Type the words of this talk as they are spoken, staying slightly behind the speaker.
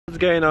What's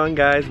going on,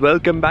 guys?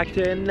 Welcome back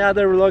to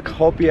another vlog.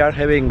 Hope you are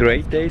having a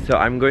great day. So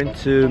I'm going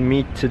to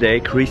meet today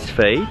Kris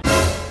Fade.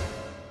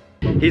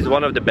 He's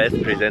one of the best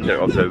presenters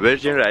of the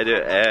Virgin Radio,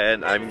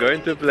 and I'm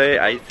going to play,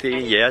 I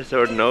think, yes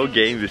or no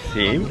game with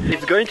him.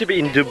 It's going to be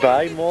in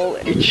Dubai Mall.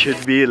 It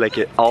should be like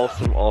an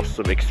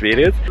awesome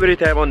experience. Every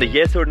time on the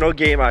yes or no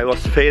game I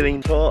was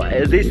failing, so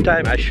this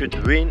time I should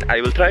win.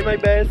 I will try my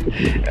best.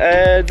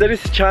 There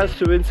is a chance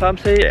to win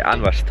something.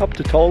 Anwar, stop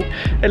to talk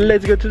and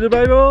let's go to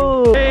Dubai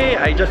Mall. Hey,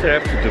 I just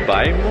arrived to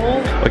Dubai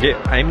Mall. Okay,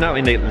 I'm now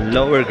in the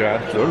lower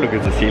ground floor. Look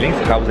at the ceilings,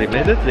 how they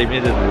made it. They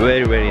made it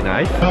very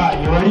nice. Alright,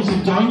 you ready? So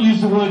don't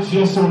use the words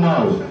yes or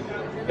no.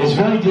 It's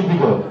very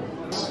difficult.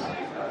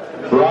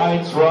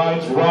 Right.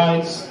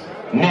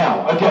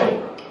 Now, okay.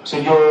 So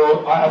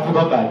you're, I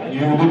forgot that.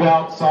 You live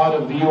outside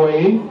of the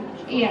UAE?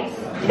 Yes.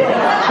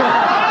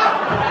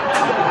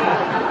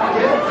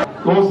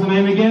 What was the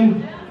name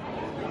again?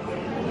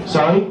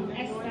 Sorry?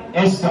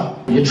 Esther.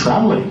 You're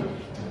traveling.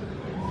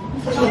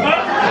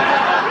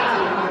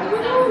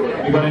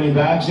 You got any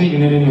bags here? You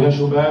need any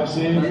Herschel bags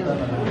here?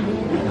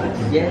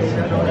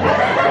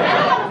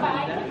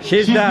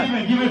 She's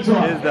done. Give it to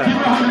her. Give her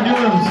 100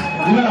 dirhams.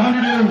 You got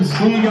 100 dirhams.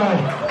 Here you go.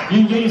 You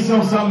can get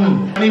yourself something.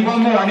 I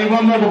need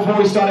one more before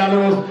we start our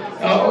little...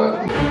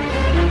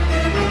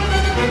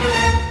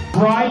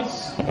 Right.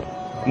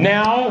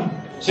 Now,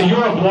 so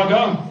you're a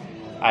blogger.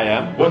 I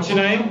am. What's your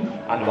name?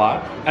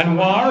 Anwar.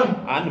 Anwar?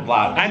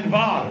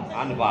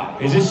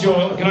 Anwar. Is this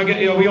your... Can I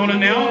get... Are we on it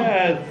now?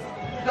 Yes.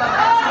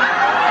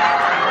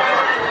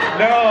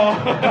 No.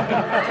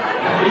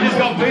 He just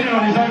got beaten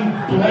on his own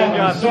blog.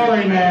 I'm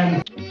sorry,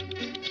 man.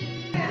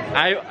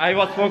 I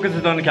was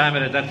focused on the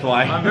camera, that's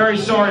why. I'm very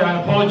sorry,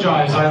 I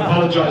apologize.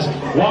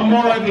 One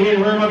more over here,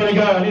 where am I going to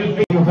go? I need to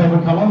pick your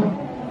favourite colour?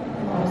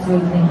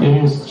 Absolutely.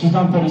 It is. She's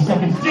done 30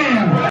 seconds.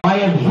 Damn! I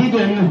have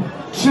hidden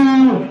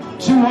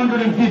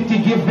 250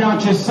 gift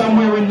vouchers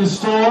somewhere in the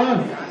store.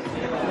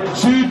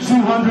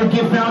 200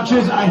 gift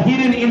vouchers are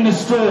hidden in the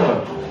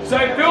store. So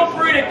feel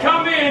free to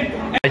come in.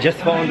 I just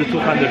found the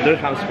 200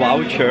 dirhams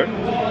voucher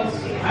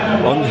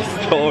on the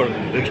store.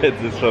 Look at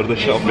this for the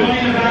shopping.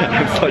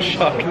 I'm so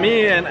shocked.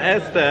 Me and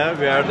Esther,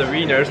 we are the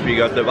winners. We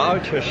got the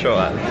voucher show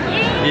us.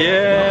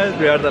 Yes,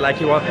 we are the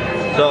lucky one.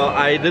 So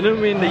I didn't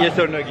win the yes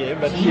or no game,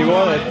 but she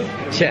won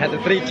it. She had a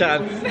free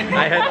chance.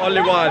 I had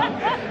only one.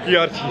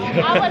 You're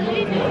cheating.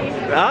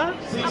 Huh?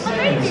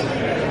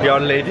 You're a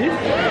lady?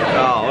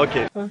 Oh,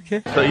 okay.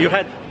 So you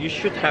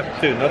should have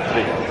two, not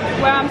three.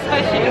 Well, I'm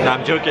special. No,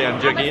 I'm joking.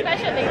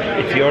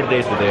 It's your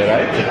day today,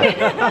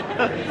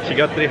 right? She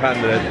got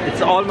 300.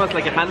 It's almost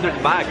like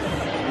 100 bucks.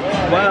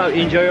 Wow,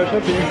 enjoy your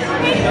shopping.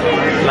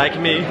 Like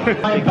me.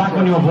 Back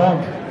on your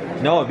blog.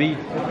 No,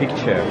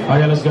 picture. Oh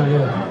yeah, let's go,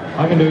 yeah.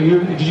 I can do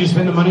it. Did you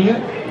spend the money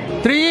yet?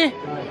 3,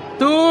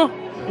 2,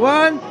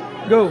 1,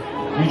 go.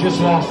 You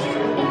just lost.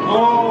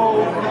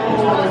 Oh.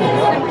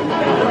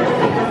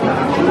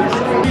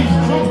 She's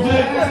dropped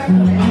it.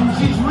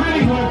 She's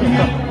really working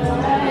it.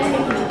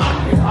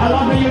 I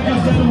love that you've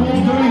just done the wall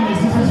doing this.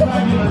 This is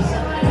fabulous.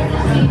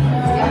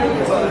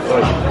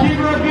 Give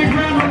her a big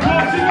round of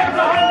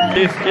applause.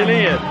 He's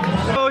killing it.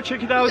 Oh,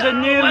 check it out, the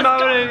new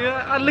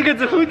Maverick. Look at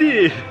the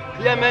hoodie.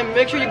 Yeah, man,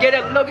 make sure you get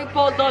it at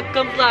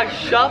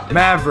loganpaul.com/shop.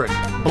 Maverick,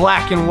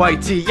 black and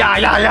white tee.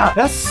 Yeah.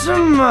 That's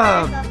some,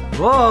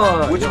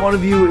 whoa. Which one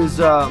of you is,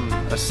 a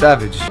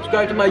savage?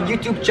 Subscribe to my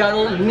YouTube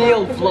channel,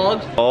 Neil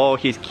Vlogs. Oh,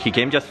 he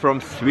came just from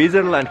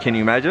Switzerland. Can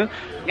you imagine?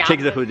 Yeah.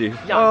 Check the hoodie.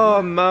 Yeah.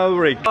 Oh,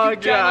 Maverick. Oh,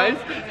 guys,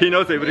 he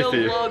knows Neil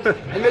everything. Vlogs.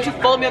 And make sure to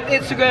follow me on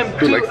Instagram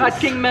too at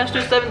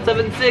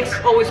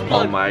Kingmaster776. Always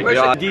plug. Oh my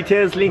god.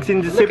 Details, links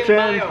in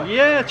description.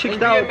 Yeah, check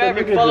it out.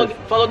 Maverick,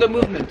 follow the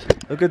movement.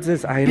 Look at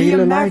this. I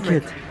really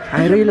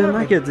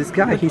like it. This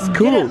guy, he's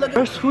cool.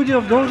 First hoodie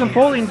of Logan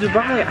Paul in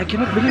Dubai. I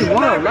cannot believe.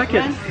 Wow, I like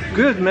it.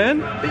 Good,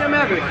 man. Be a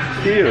Maverick.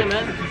 Here. Hey,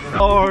 man.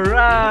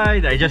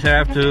 Alright, I just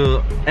arrived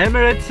to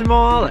Emirates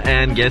Mall,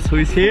 and guess who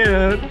is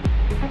here?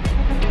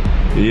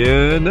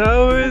 You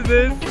know who is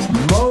this?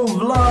 Mo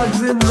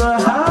Vlogs in the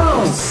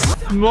house.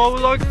 Mo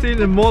Vlogs in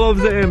the Mall of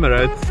the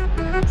Emirates.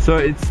 So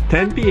it's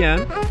 10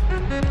 p.m.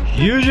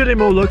 Usually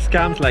Mo Vlogs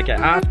comes like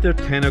after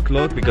 10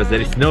 o'clock because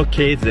there is no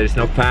kids, there is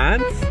no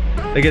fans.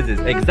 Look at this,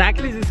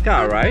 exactly this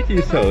car, right?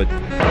 You saw it.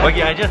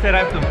 Okay, I just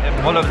arrived to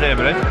Mall of the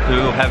Emirates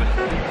to have a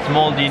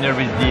small dinner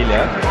with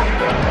Delia.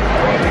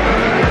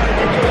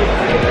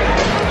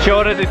 She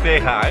already say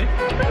hi.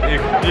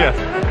 Yes.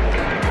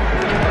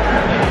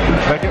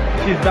 Okay,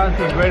 she's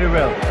dancing very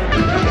well.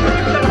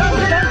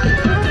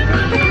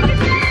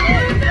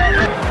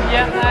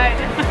 Yeah, hi.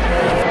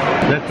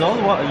 That's all?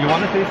 You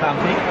want to say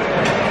something?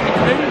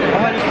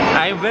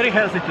 I'm very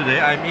healthy today.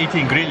 I'm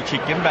eating grilled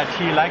chicken, but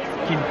she likes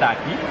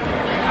Kentucky.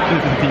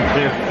 Doesn't eat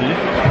KFC.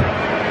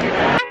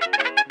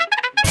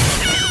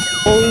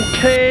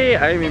 Okay,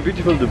 I'm in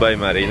beautiful Dubai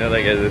Marina.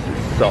 Like, this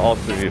is so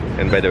awesome view.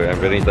 And by the way, I'm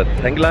wearing the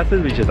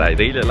sunglasses, which is I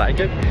really like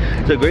it.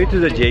 So going to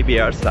the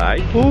JBR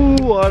side. Oh,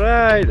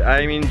 alright.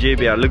 I'm in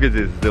JBR. Look at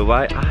this.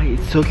 Dubai.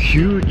 It's so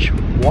huge.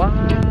 What?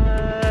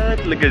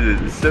 Look at this.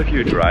 It's so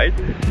huge, right?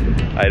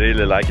 I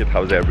really like it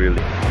how they're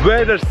building.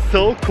 Weather's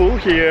so cool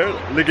here.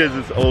 Look at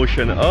this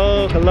ocean.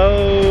 Oh,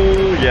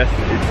 hello. Yes,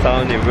 it's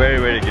sounding very,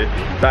 very good.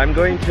 So I'm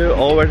going to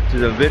over to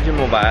the Virgin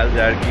Mobile.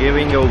 They are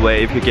giving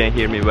away, if you can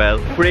hear me well,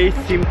 free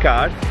SIM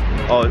cards.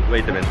 Oh,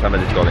 wait a minute,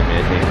 somebody's calling me,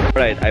 I think.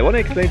 Right, I want to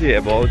explain to you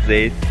about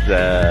this.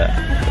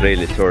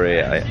 Really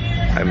sorry,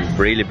 I'm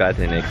really bad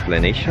in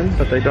explanation,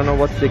 but I don't know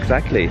what's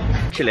exactly.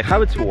 Actually,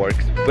 how it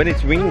works, when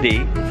it's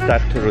windy, it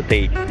starts to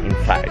rotate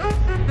inside.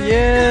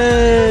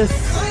 Yes!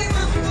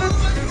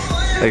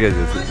 Look at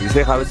this, you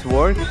see how it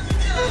works?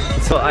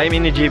 So I'm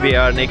in a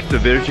GBR next to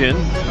Virgin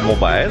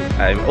Mobile.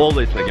 I'm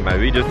always like in my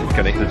videos it's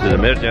connected to the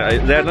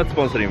Virgin. They're not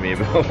sponsoring me,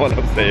 but what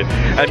I'm saying.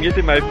 I'm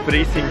getting my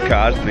free SIM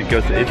cards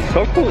because it's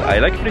so cool. I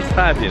like free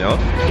stuff, you know.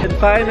 And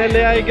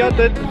finally I got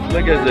it.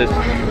 Look at this.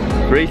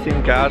 Free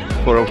SIM card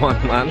for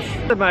 1 month.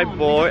 My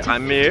boy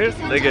Amir,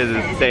 look at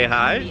this. Say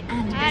hi.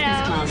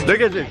 Hello.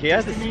 Look at this. He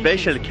has a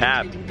special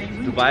cap.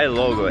 Dubai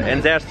logo,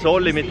 and they are so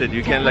limited.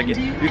 You can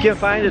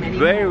find it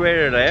very,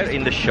 very rare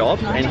in the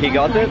shops, and he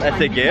got it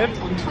as a gift.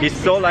 He's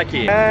so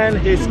lucky. And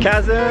his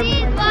cousin.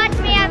 Please watch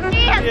me. I have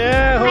 3.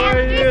 Yeah, how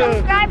are you?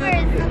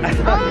 Subscribers.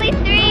 Only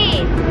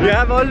 3. You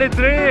have only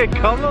 3.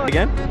 Come on.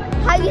 Again.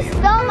 How you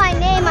spell my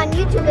name on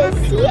YouTube is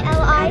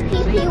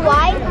CLIPPYCAROTT.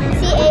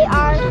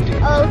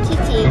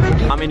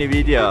 How many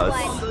videos?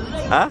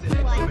 Huh?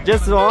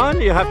 Just 1?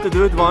 You have to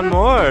do it 1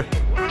 more.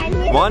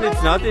 1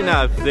 is not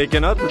enough. They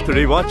cannot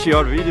rewatch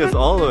your videos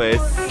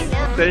always.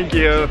 Thank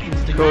you.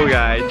 Cool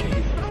guys.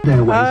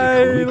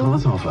 Hi.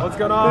 What's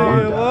going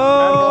on?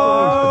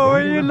 Oh,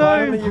 what do you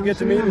like? Finally, you get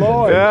to meet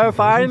Lloyd. Yeah,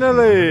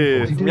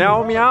 finally.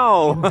 Meow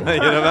meow.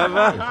 You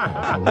remember?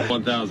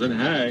 1000.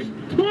 Hey.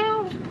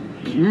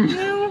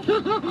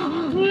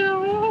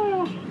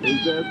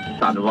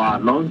 Anwar,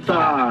 long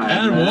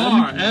time.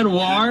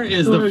 Anwar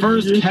is the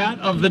first cat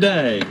of the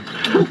day.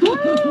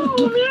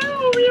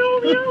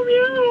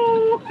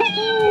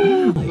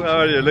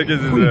 Sorry, look at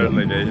this bird.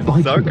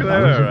 He's so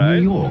clever, right?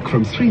 New York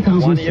from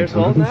 1 year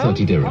old now?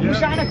 3,630 dirhams.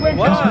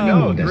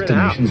 Wow,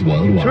 Destinations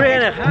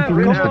worldwide.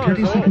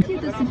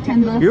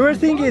 3.5. You were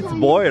thinking it's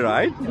boy,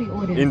 right?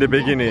 In the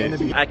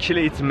beginning.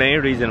 Actually, it's main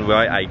reason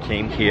why I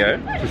came here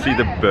to see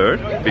the bird,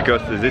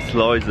 because this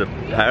law is a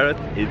parrot.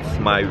 It's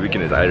my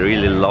weakness. I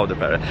really love the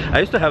parrot. I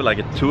used to have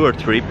like 2 or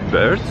 3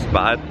 birds,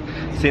 but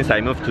since I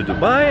moved to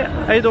Dubai,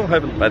 I don't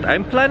have it. But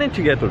I'm planning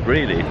to get it.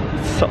 Really,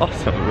 it's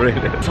awesome.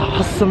 Really, it's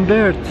awesome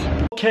bird.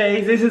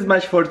 Okay, this is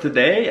much for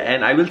today,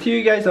 and I will see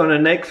you guys on the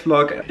next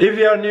vlog. If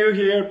you are new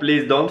here,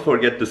 please don't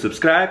forget to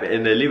subscribe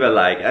and leave a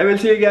like. I will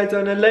see you guys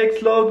on the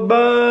next vlog.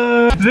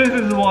 Bye. This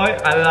is why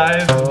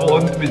Allah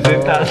won't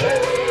visit us.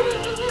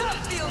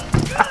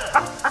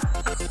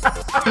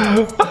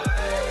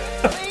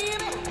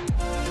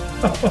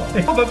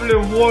 Probably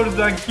worse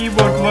than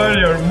keyboard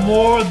warrior,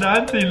 more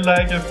dancing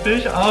like a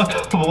fish out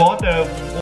of water.